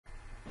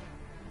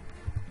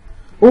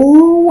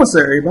Oh, what's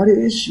up, everybody?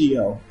 It's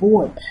your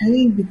boy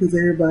Pain because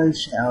everybody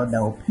shall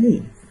know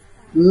Pain.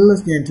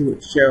 Let's get into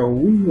it, shall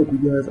we? Hope you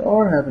guys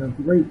are having a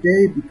great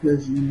day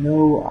because you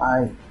know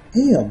I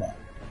am.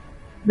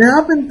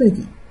 Now, I've been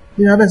thinking,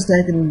 I've been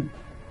stacking,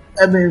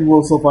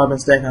 so far I've been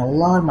stacking a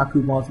lot of my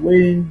coupons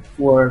waiting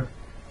for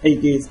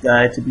 8 Gates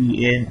Guide to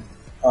be in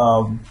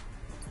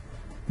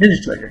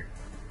Ninja Trader.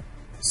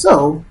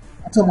 So,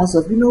 I told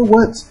myself, you know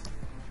what?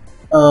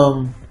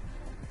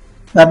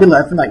 I've been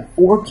like, I think like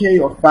 4K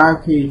or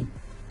 5K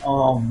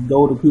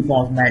gold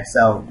coupons max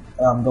out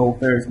gold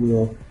Ferris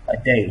wheel a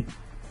day.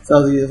 So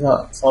I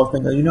was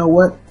thinking, you know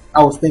what?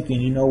 I'm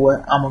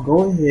gonna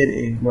go ahead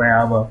and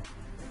grab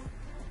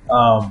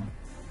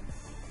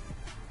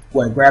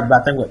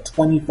grab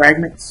 20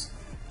 fragments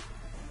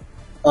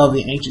of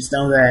the ancient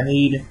stone that I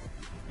need,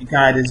 and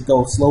kind of just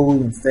go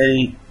slowly and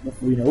steady.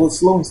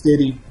 Slow and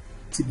steady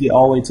to get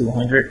all the way to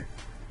 100.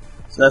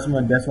 So that's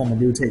what I'm gonna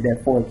do. Take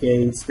that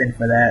 4K, spend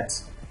for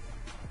that.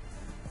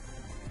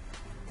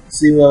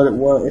 See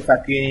what if I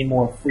get any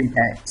more free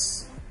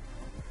packs.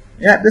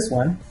 Yeah, this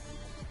one.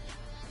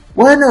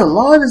 Well, no, a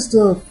lot of this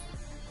stuff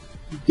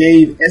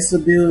gave S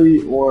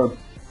ability or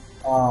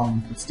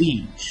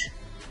prestige.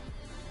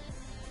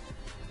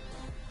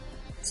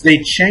 So they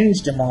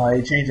changed them all.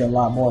 They changed a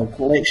lot more.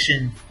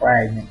 Collection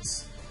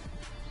fragments.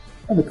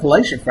 Oh, the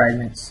collection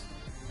fragments.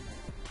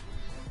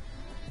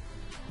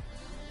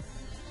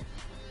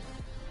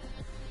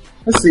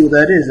 Let's see what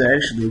that is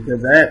actually,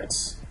 because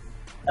that's.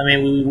 I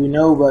mean, we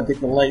know about the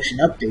collection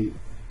update,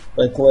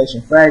 but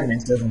collection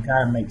fragments doesn't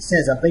kind of make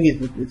sense. I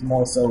think it's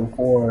more so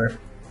for,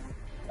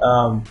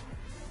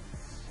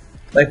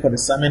 like for the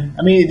summon.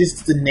 I mean, it's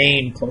just the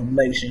name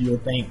collection you'll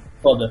think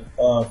for the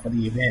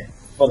event,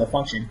 for the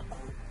function,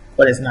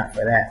 but it's not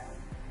for that.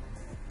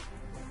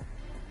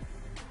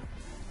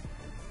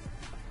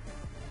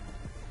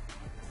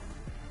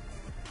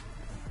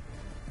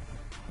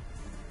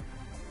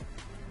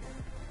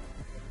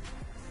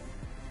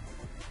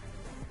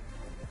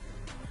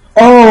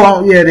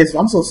 Oh, yeah, this.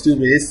 I'm so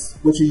stupid. It's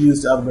what you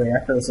use to upgrade.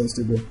 I feel so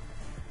stupid.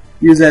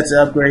 Use that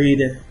to upgrade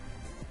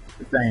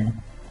the thing.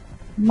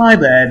 My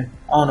bad.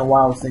 I don't know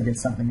why I was thinking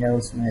something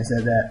else when I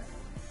said that.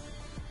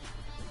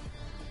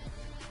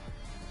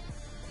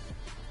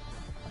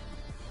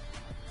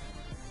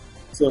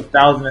 So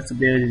 1,000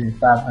 ability and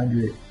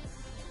 500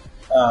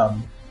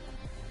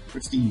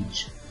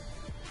 prestige.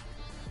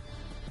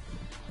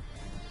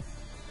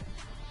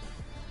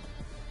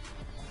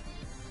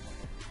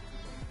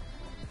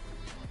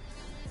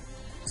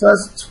 So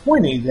that's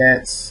 20,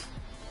 that's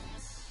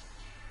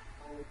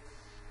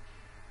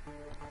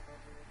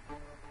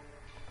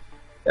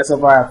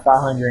about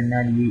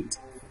 598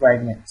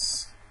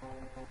 fragments.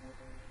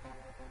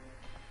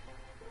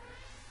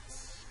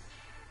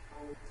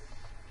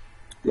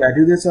 Did I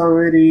do this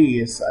already?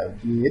 Yes, I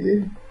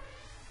did.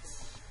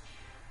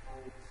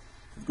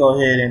 Let's go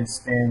ahead and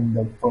spend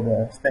the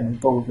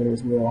gold for it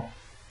as well.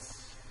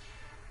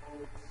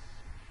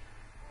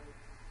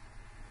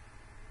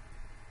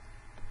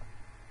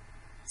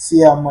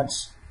 See how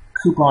much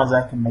coupons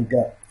I can make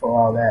up for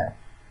all that.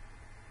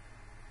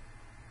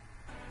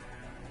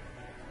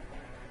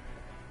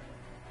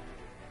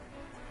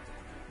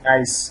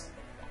 Nice.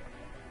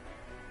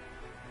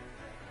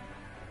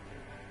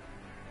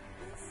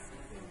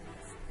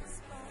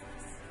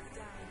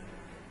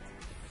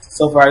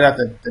 So far I got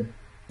the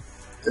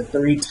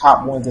 3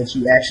 top ones that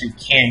you actually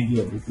can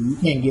get, because you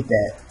can't get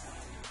that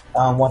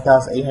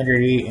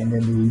 1,808 and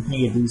then you can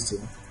get these 2.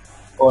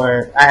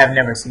 Or I have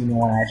never seen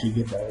anyone actually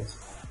get those.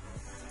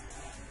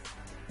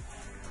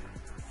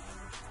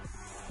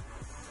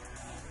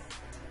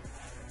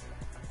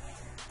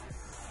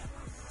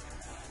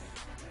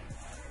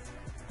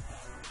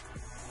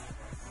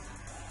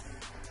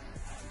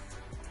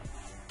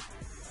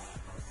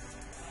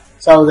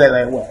 So I was at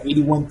like what,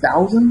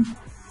 81,000?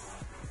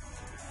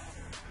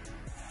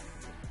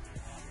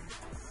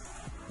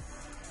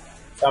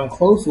 So I'm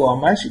close. Well,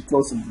 I'm actually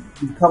close to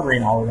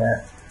recovering all of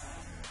that.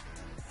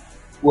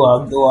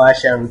 Well,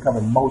 actually, I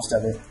recovered most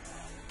of it.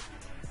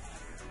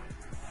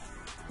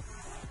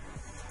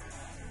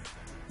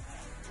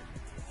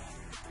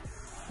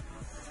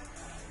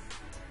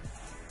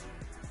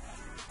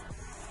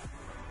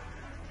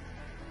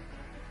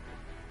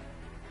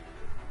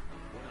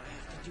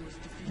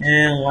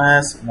 And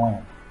last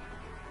one.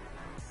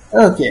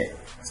 Okay,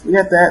 so we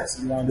got that,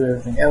 so we're gonna do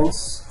everything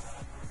else.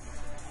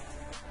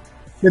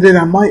 But then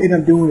I might end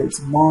up doing it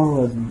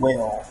tomorrow as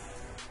well.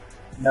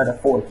 Another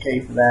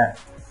 4K for that.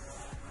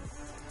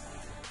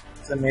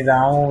 So that means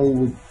I only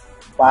would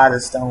buy the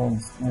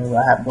stones when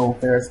I have gold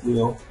Ferris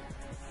wheel.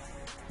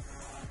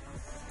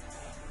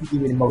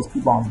 Give me the most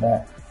coupons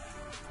back.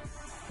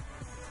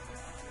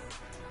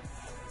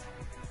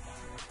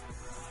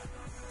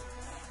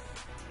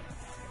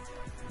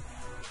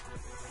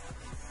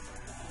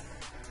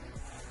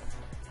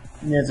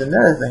 And there's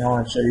another thing I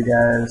want to show you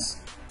guys.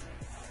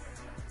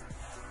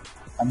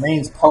 My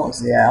main's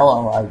potency. I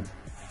was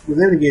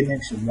able to get an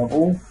extra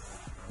level.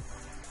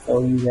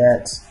 Show you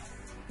that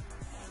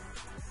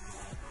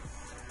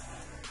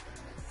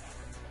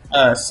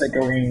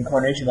second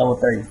reincarnation level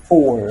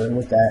 34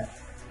 with that.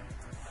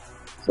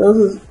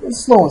 So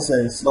it's slow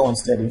and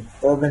steady.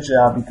 But eventually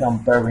I'll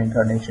become third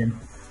reincarnation.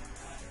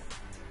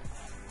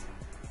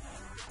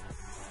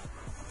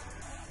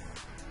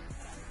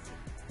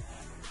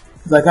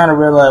 Because I kind of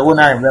realized, well,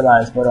 not even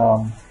realized, but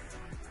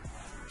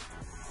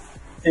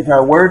if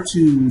I were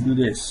to do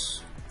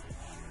this,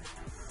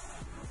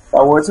 if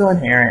I were to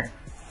inherit,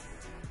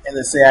 and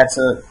let's say I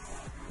took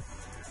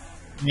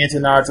me into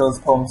Naruto's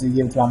potency,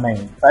 give it to my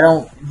main. If I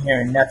don't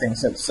inherit nothing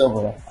except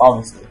silver,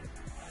 obviously,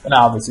 but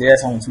not obviously,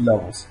 that's only 2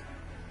 levels.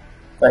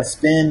 If I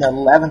spend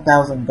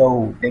 11,000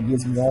 gold, that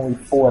gives me only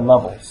 4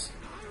 levels.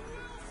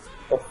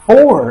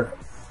 Before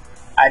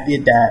I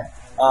did that,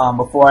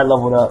 before I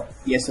leveled up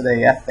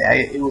yesterday,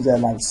 it was at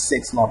like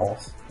 6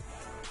 levels.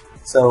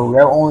 So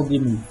that will only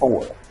give me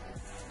 4.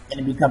 And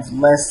it becomes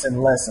less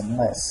and less and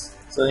less.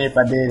 So if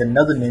I did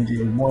another ninja,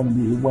 it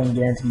wouldn't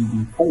guarantee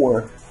be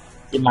 4.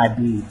 It might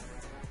be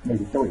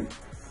maybe 3.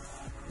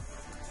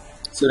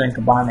 So then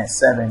combine that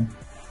 7.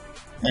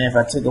 And if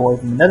I took away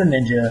from another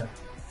ninja,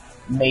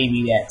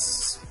 maybe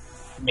that's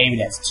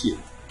 2. So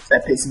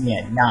that puts me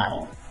at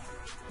 9.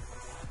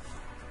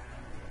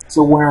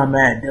 So where I'm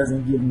at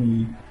doesn't give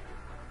me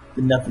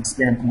enough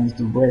experience points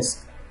to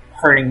risk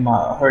hurting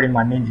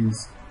my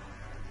ninjas.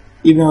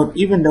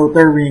 Even though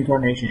third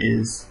reincarnation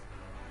is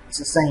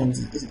it's an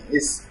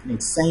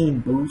insane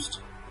boost,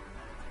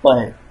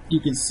 but you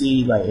can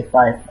see like if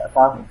I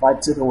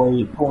took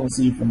away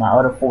potency from my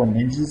other 4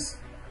 ninjas,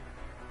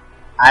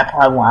 that's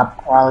not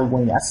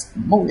probably,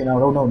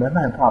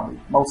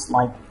 most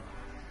likely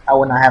I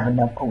would not have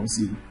enough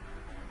potency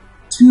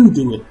to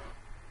do it.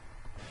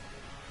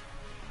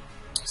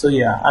 So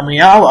yeah, I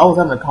mean, I was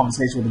having a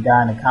conversation with a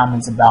guy in the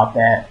comments about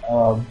that,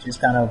 just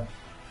kind of,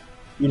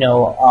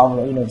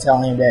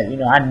 telling him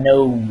that, I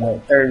know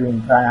what third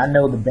reincarnation, I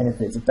know the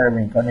benefits of third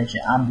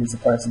reincarnation. I'm just a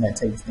person that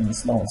takes things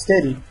slow and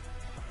steady,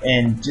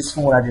 and just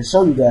from what I just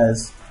showed you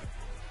guys,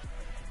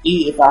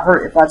 if I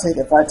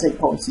take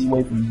potency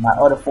away from my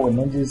other 4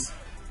 ninjas,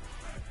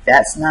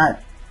 that's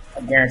not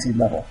a guaranteed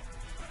level.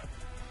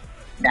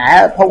 Now I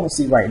have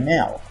potency right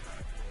now,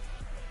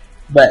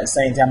 but at the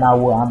same time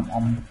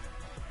I'm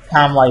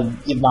kind of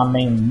like give my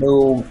main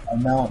little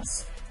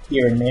amounts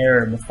here and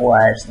there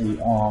before I actually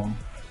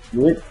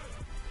do it,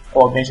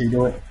 or eventually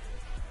do it.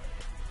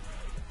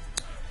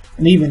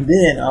 And even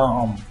then,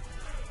 I'm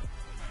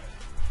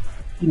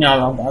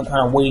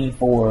kind of waiting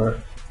for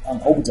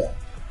Obito.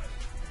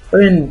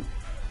 But then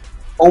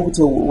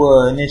Obito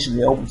will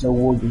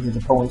get his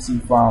potency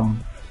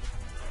from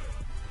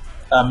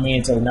me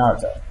and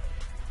Naruto.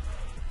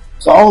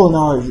 So all in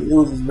all, it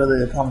was just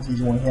really a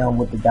conversation with him,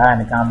 with the guy in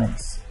the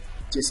comments,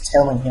 just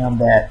telling him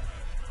that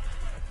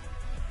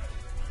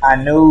I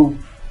know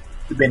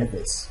the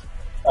benefits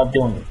of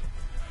doing it,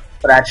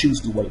 but I choose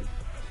to wait.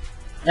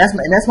 That's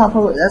my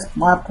thing.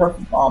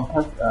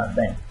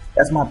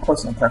 That's my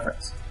personal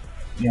preference.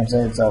 You know what I'm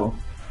saying? So,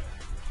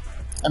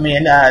 I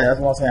mean, that's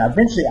what I'm saying.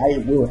 Eventually,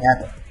 it will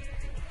happen,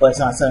 but it's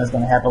not something that's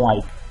going to happen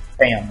like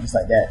bam, just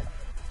like that.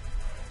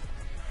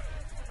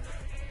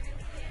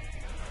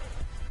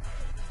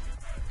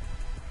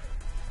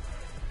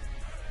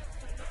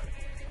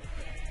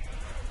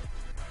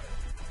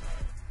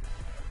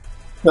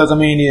 Because I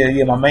mean,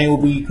 yeah, my main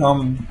will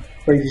become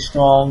crazy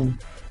strong,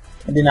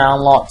 and then I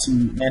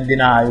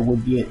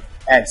would get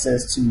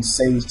access to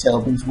Sage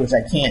Tail Beast, which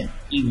I can't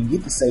even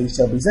get the Sage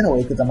Tail Beast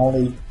anyway, because I'm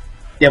only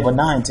level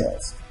 9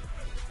 tails.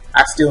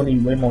 I still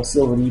need way more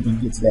silver to even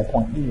get to that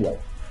point anyway.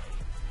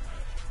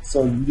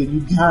 So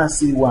you kind of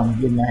see what I'm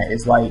getting at.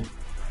 It's like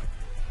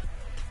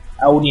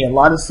I would need a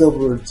lot of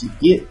silver to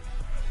get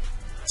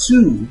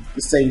to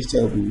the Sage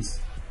Tail Beast,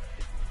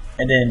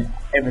 and then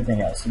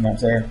everything else. You know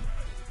what I'm saying?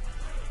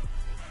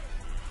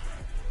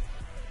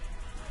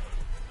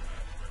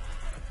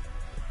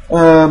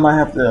 Might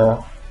have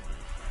to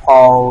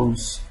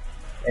pause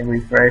and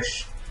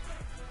refresh.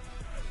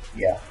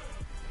 Yeah.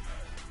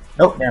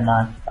 Nope, never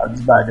mind. I was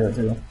just about to do it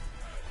too.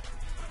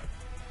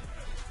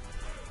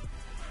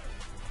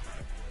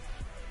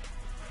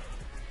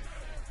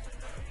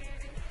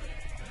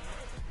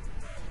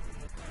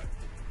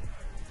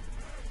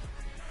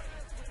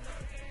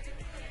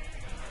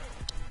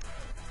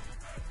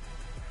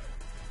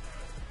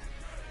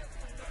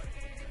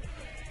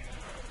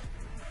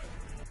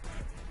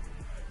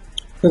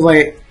 Because,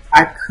 like,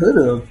 I could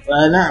have,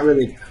 not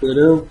really could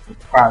have,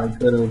 probably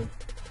could have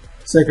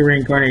second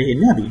reincarnated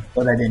Nabi,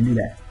 but I didn't do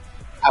that.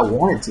 I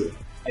wanted to,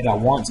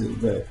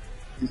 but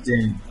just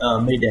didn't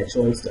make that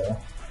choice though.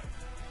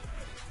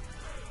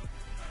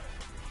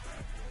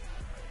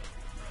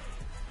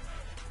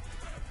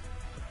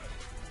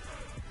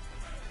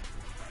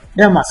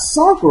 Now my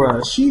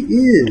Sakura, she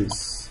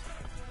is.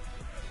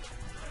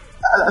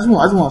 I just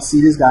want to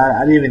see this guy.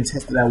 I didn't even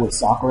test it out with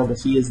Sakura, but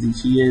she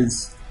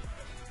is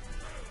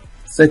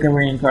second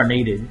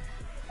reincarnated.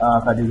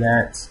 If I do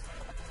that,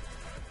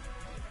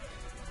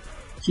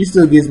 she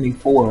still gives me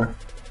 4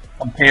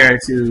 compared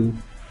to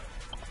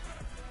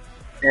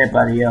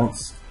everybody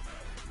else.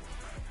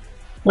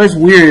 What's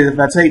weird is if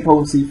I take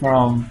potency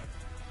from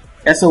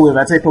That's so weird.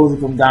 If I take potency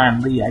from Guy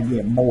and Lee, I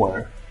get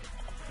more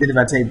than if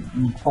I take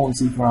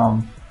potency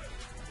from.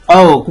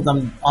 Oh, because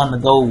I'm on the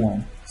gold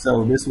one.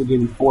 So this will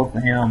give me 4 for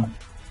him.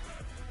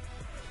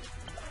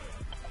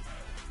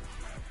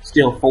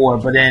 Still 4,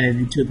 but then if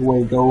you took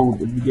away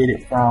gold, if you did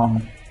it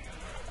from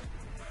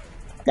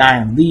Guy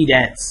and Lee,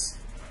 that's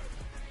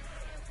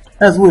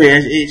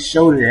weird. It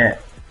showed it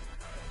at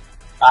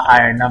a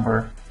higher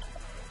number.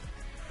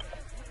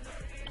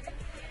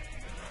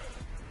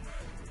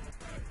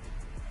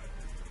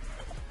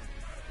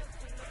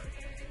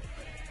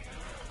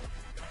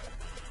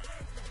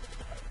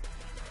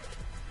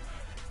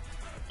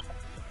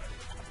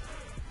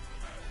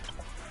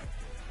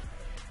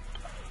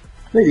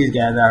 Look at these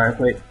guys out real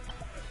quick.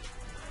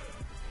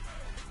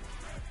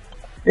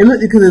 It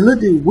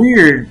looked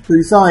weird because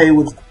you saw it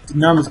was the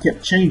numbers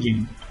kept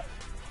changing.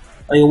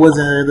 Like it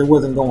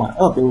wasn't going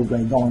up, it was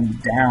like going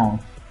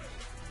down.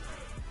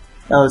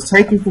 I was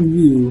taken from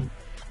you,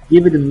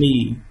 give it to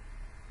me.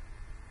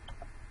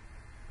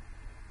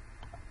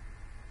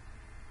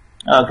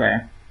 Okay.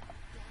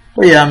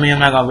 But yeah, I mean I'm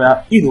not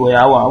gonna either way,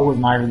 I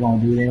wasn't even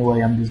gonna do it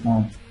anyway, I'm just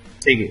gonna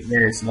take it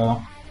very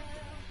slow.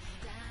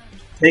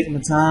 Take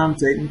my time,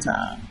 take my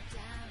time.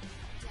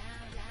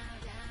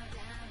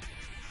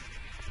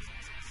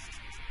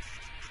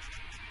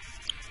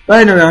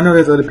 But I know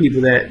there's other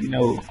people that,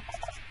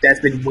 that's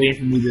been waiting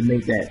for me to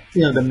make that,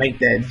 to make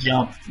that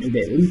jump, make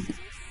that leap.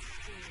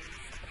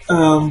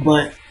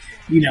 But,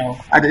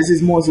 this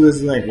is more so this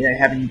is like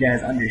having you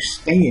guys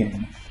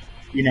understand,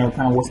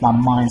 kind of what's my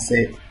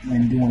mindset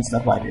when doing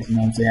stuff like this,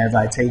 what I'm saying? As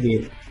I take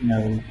it,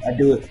 I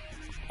do it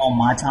on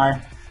my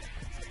time.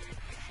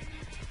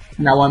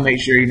 And I want to make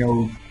sure,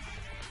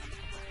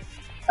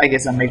 I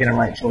guess I'm making the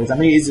right choice. I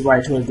mean, it's the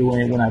right choice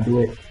doing it when I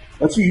do it.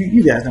 But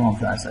you guys know what I'm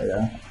trying to say,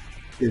 though.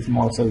 It's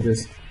more so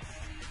just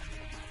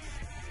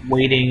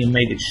waiting and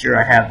making sure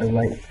I have the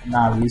right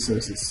amount of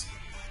resources.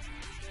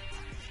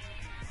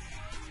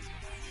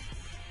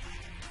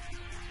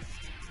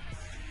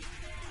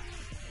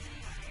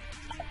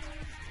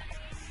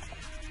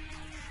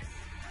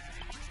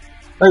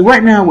 Like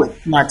right now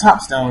with my top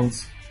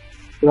stones,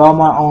 with all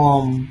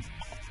my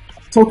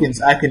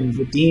tokens, I can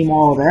redeem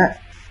all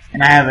that,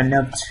 and I have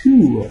enough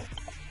to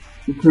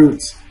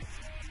recruit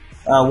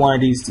one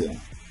of these two.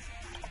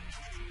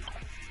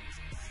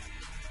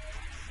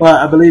 But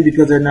I believe I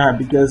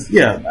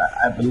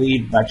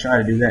believe if I try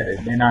to do that,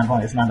 it's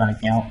not going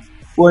to count.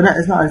 Well,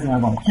 it's not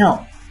going to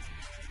count.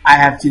 I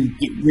have to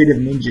get rid of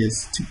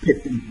ninjas to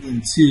put them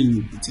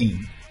into the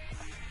team.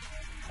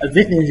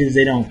 Event ninjas,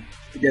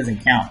 it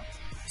doesn't count.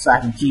 So I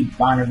can keep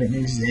buying event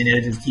ninjas and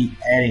it'll just keep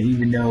adding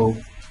even though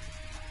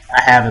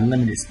I have a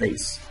limited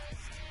space.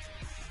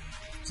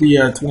 So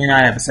you're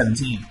 29 out of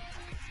 17.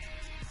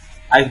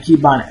 I can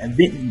keep buying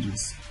event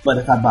ninjas, but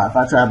if I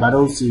try to buy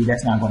those two,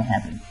 that's not going to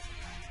happen.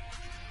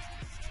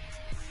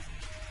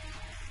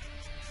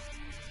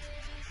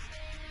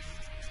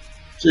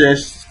 So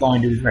let's just go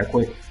and do this right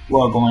quick.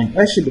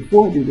 Actually,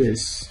 before I do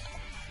this,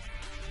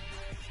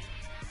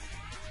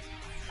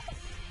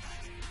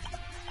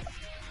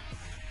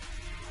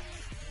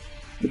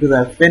 because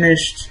I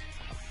finished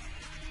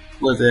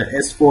was a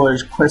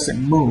S4's Crescent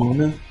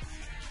Moon.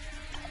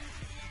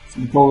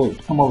 So I'm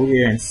come over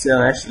here and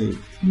sell. Actually,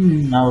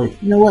 no, you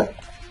know what?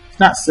 It's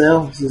not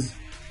sell. It's just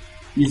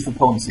use for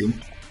potency.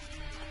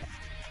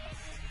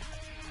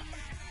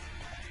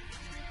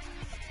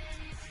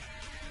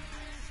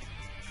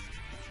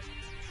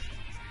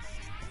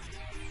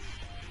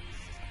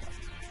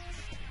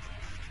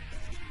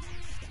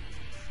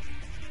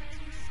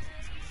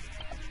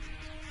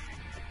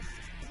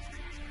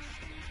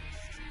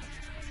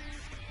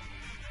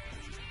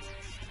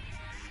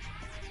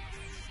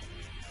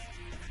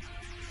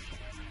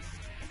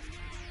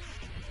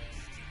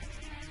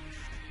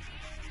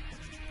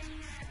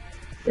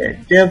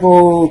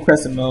 Devil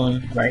Crescent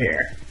Moon right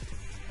here.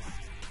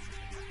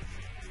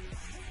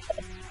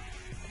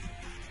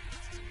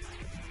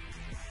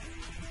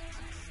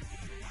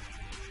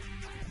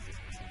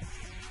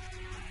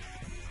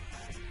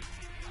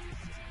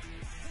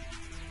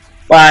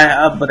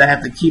 But I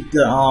have to keep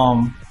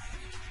the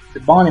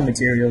bonding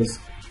materials.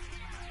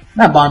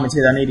 Not bonding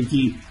materials. I need to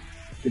keep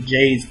the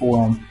jades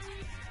for them,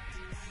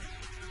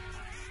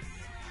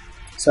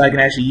 so I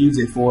can actually use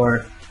it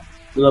for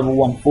the level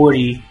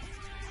 140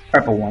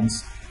 purple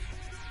ones.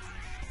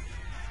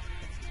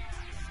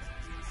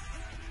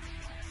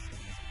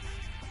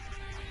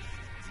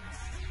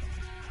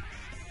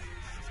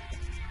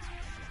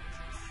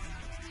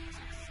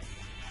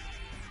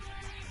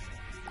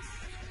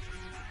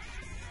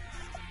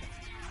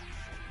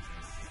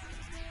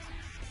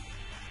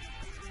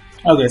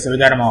 Okay, so we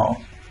got them all.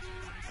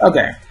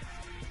 Okay.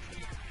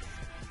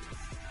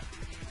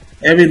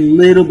 Every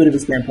little bit of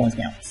experience points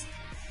counts.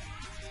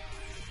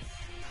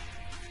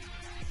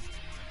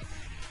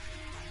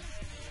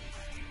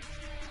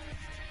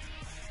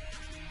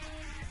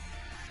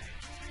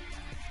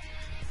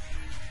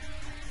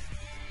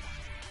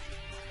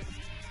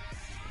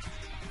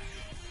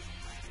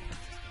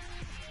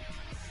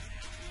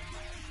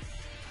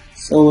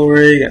 Solar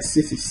ray got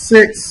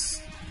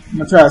 66. I'm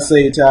gonna try to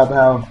save to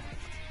about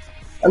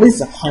at least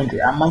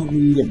 100. I might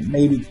need it,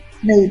 maybe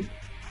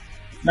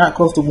not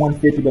close to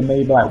 150, but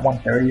maybe like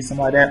 130,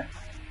 something like that,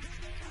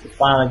 to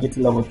finally get to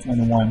level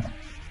 21.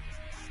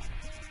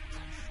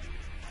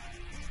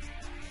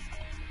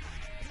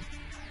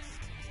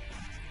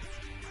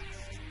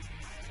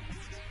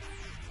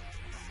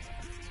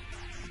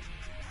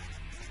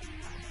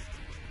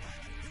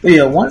 But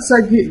yeah, once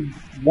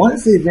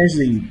they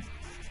eventually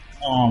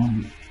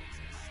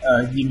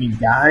give me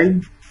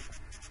guide,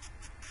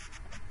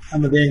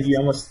 I'm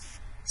gonna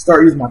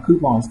start using my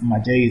coupons for my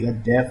J's. I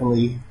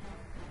definitely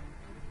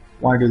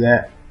want to do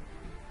that.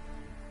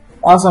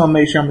 Also, I'm gonna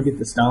make sure I'm gonna get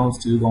the stones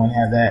too. Going to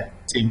have that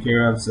taken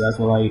care of. So that's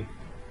what I'm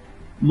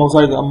most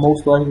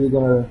likely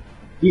gonna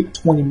get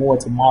 20 more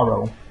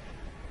tomorrow.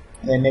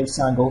 And then next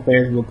time Go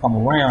Fairs will come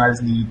around, I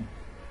just need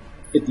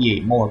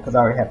 58 more because I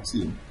already have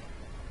 2.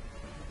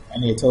 I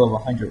need a total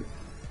of 100.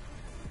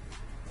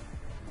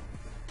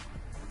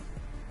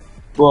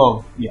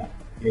 Well, yeah.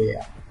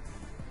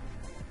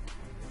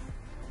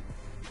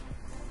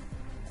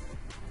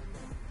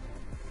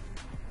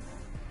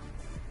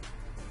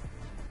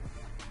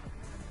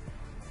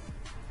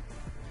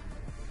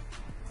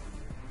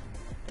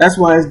 That's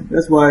why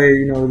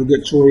the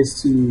good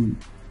choice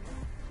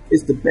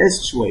it's the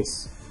best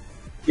choice.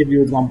 If you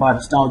was gonna buy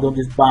the stones, don't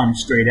just buy them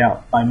straight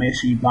out. Make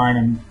sure you buy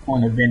them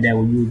on a vendor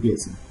where you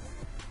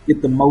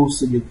get the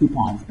most of your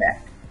coupons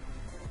back.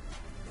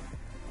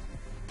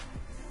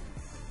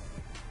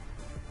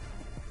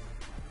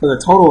 So the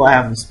total I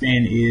have to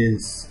spend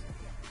is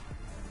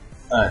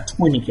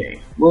 20k.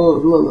 A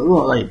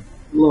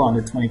little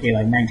under 20k,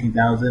 like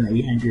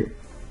 19,800,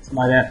 something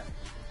like that.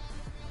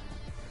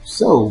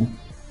 So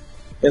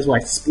that's why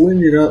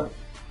splitting it up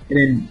and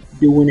then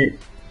doing it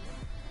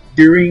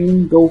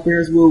during Gold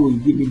Ferris wheel will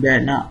get me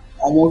back. Not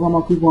almost on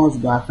my coupons,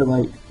 but I feel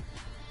like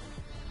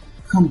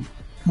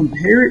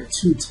compare it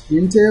to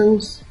Ten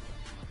Tails,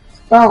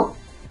 it's about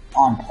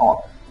on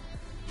par.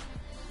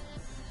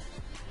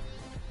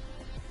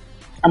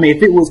 I mean,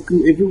 if it was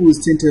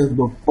Ten Tails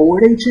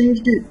before they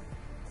changed it,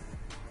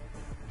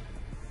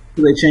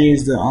 so they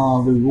changed the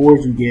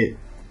rewards you get.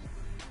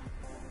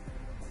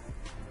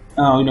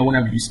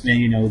 Whenever you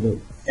spend,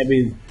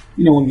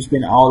 when you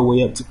spend all the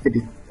way up to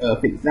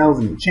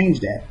 50,000, they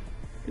changed that.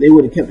 They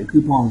would have kept the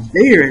coupons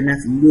there, and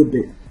that's a little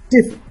bit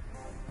different.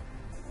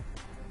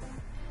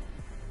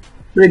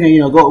 But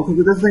again,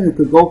 because that's the thing,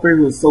 because Gold Fairs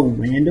was so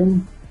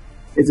random,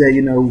 is that,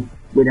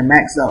 with a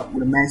max of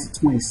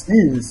 20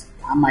 spins,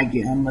 I might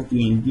get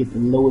unlucky and get the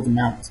lowest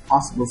amount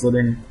possible, so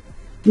then,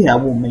 I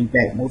won't make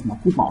back most of my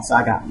coupons. So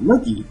I got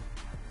lucky,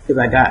 because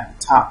I got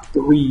top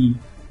 3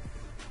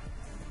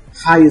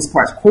 highest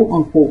price, quote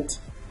unquote,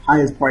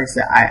 highest price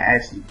that I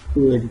actually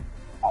could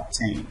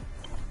obtain.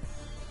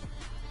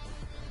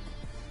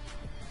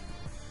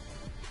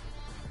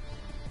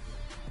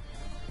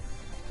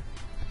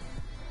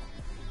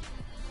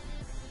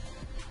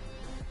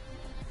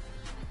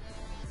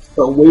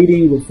 But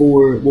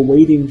we're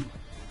waiting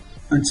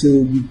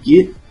until you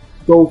get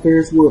Gold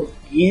Ferris wheel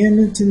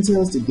and Ten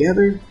Tails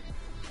together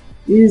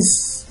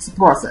is a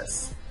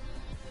process.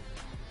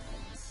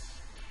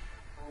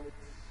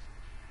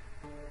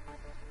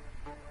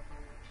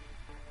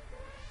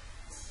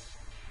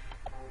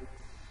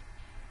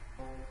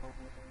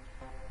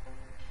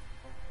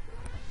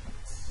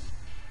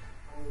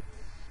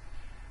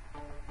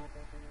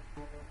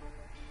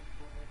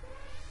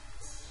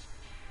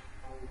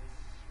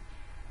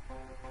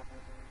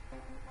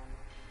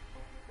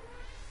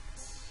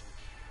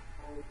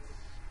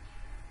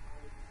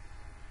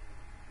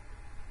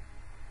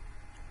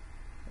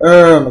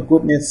 Oh my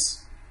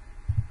goodness.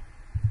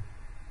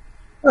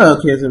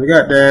 Okay, so we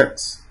got that.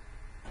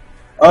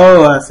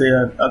 Oh, I see.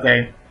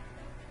 Okay.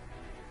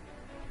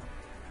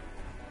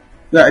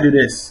 Gotta do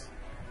this.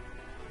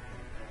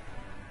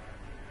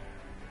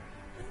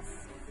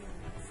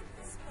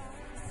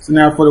 So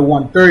now for the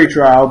 130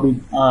 trial, I'll be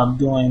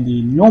doing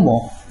the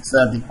normal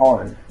instead of the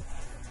hard.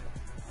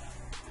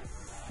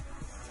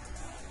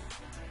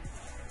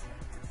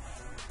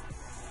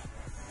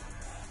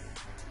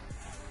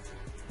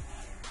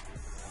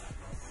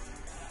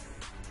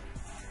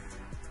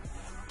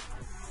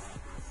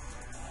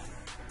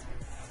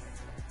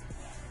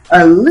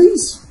 At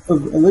least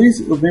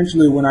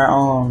eventually when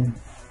I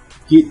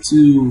get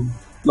to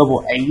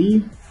level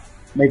 80,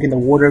 making the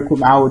water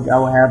equipment, I would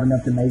have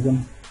enough to make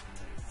them.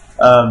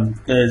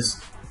 Because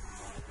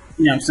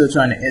I'm still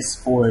trying to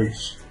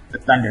S-forge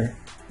the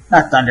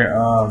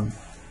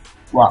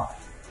rock.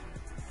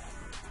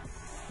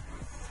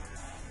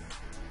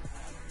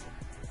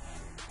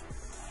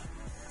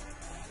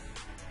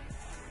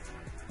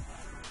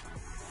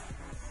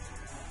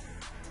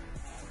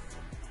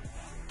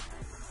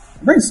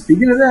 I think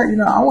speaking of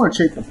that, I want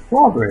to check the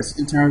progress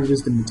in terms of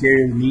just the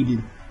materials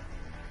needed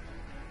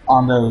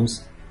on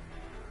those.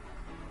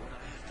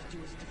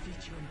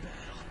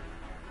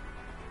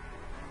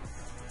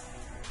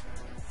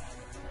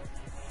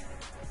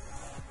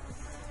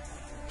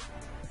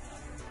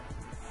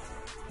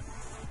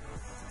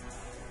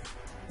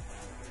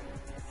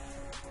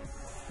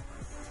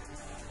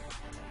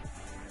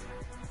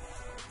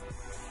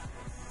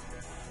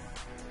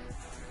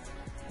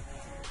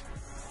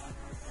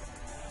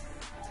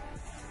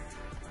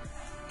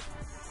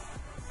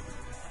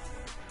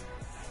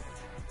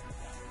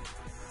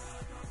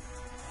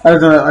 I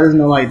just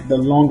know like the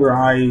longer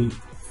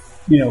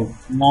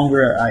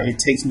longer it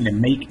takes me to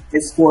make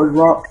this forge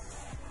rock,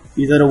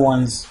 these other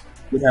ones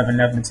would have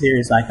enough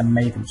materials so I can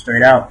make them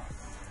straight out,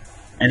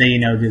 and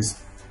then just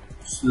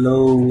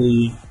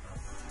slowly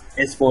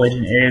forge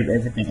and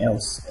everything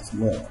else as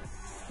well.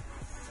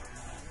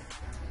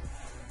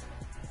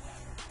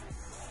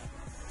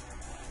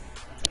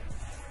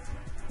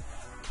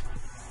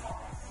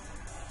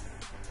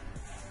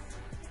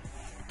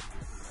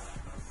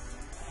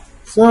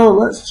 So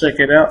let's check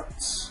it out.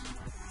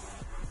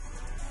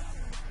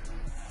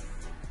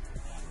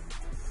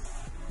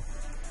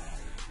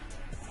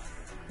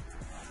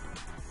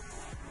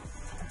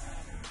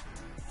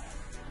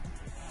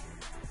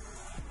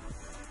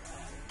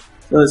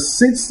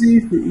 60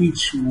 for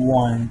each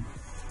one.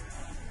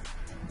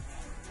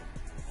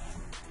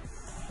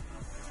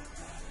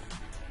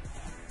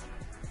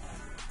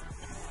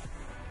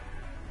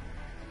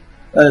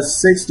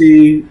 That's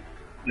 60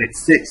 with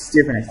 6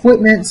 different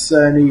equipment,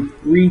 so I need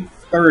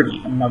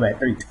 330. I'm not bad,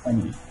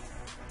 320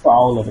 for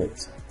all of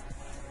it.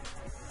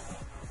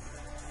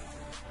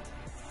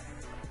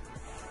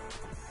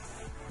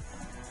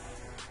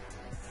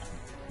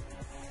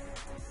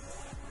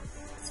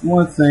 It's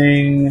one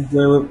thing.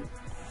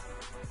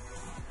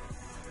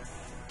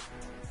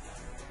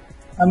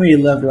 How many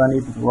left do I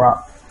need for the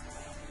rock?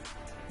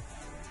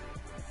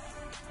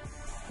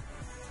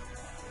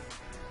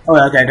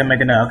 Oh, okay, I can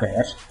make another. Okay,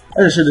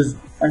 I should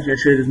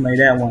have just made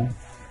that one.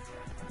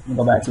 I'll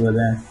go back to it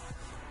then.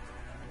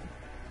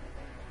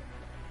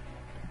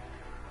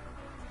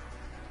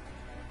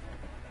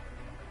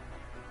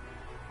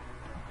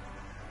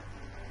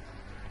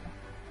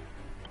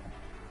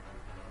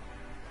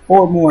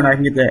 Four more, and I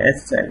can get that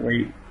attack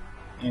rate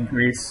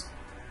increase.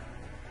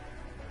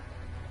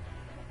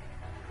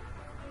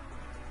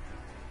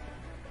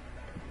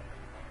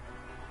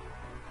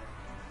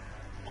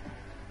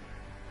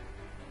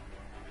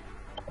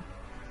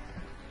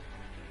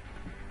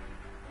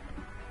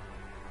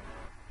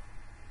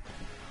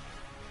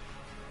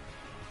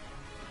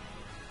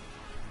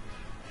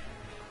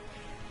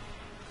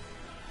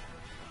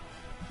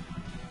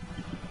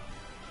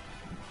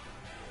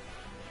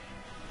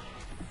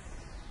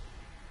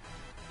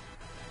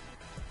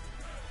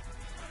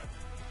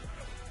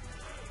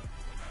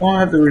 Won't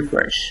have to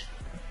refresh,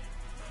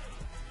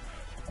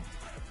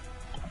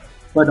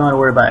 but don't have to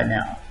worry about it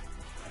now.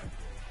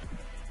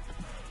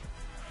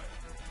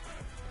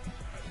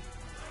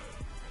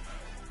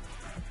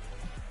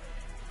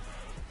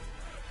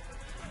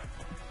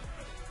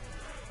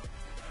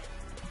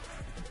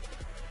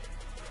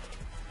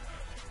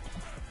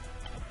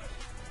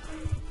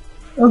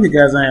 Okay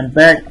guys, I am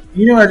back.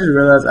 I just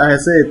realized I had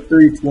said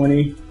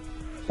 320. It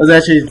was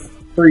actually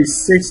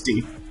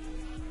 360.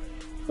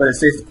 For the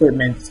 6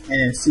 equipment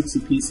and 60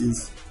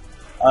 pieces,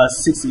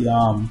 60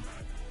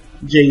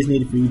 J's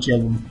needed for each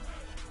of them.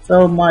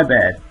 So my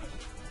bad.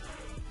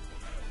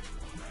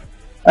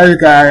 I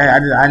felt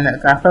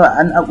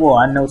like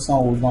I know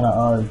someone was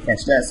gonna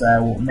catch that, so I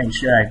will make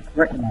sure I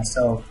correct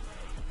myself.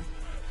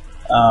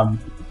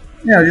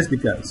 Just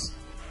because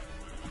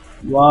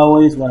you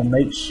always want to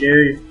make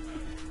sure you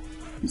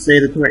say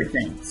the correct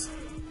things.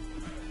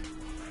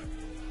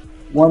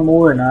 One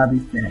more and I'll be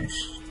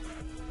finished.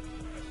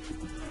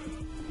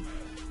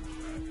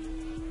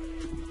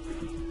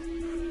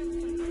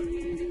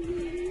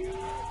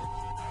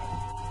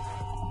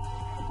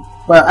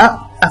 But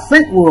I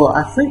think what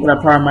I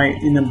probably might,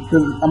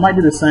 because I might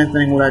do the same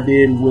thing what I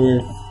did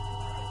with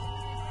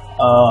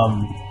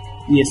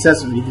the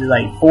accessories,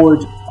 like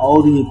forge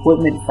all the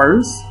equipment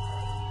first,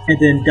 and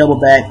then double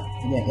back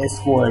and then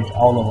forge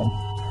all of them.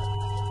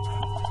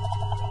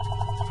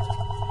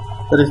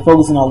 But it's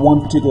focusing on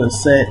one particular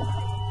set.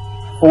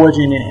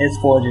 Forging and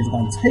forging is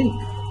going to take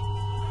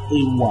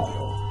a while.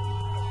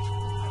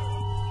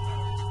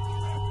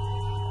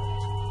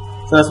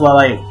 So that's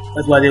why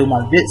I did with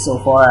my Vit so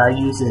far. I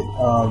use it.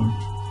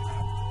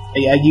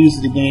 I used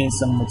it to gain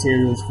some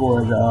materials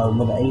for the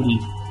level 80.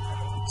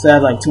 So I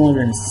have like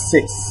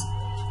 206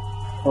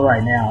 for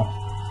right now.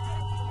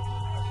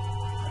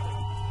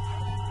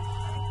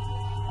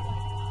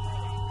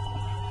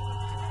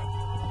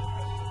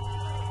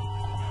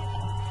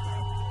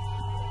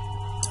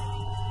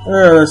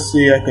 Let's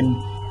see. I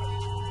can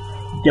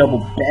double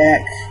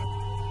back,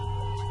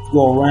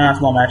 go around.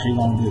 That's what I'm actually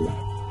going to do.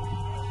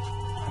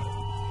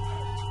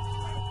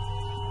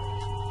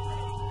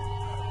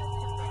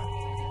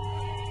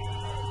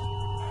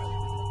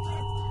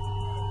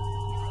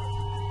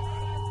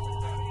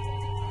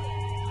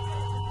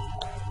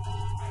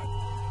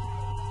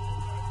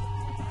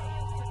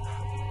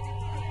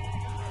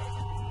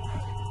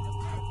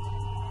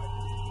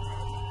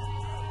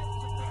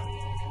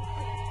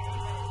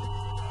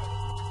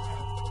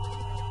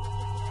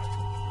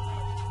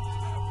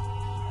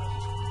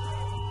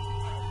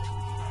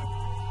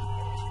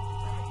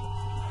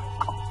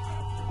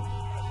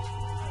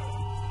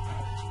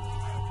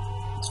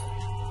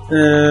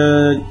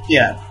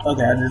 Yeah,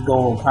 okay, I just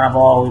go kind of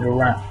all the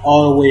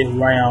way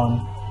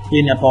around,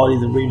 hitting up all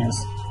these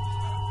arenas.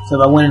 So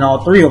if I win in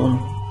all 3 of them,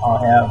 I'll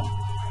have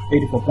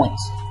 84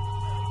 points.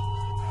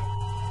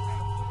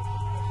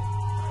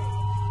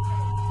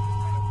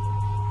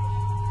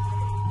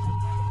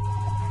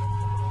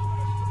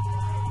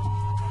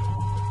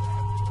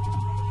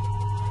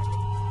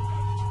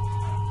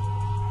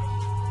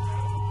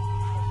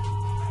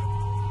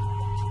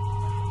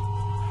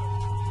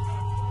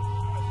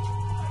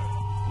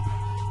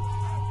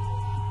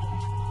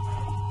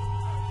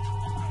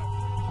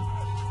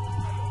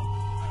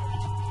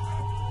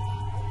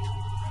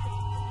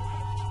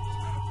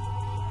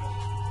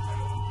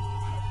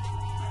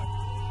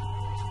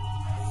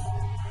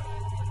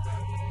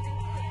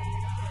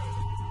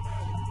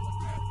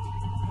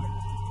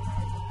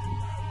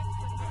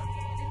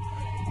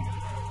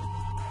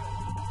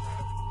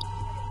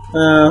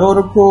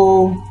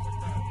 Horticle,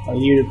 a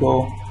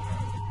Uticle,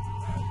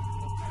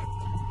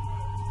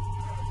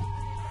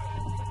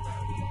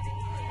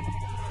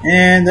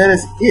 and that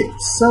is it.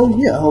 So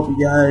yeah, I hope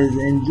you guys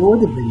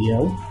enjoyed the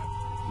video.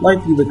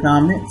 Like, leave a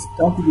comment.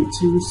 Don't forget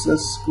to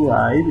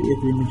subscribe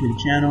if you're new to the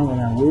channel,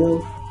 and I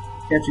will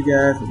catch you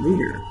guys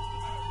later.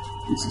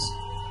 This is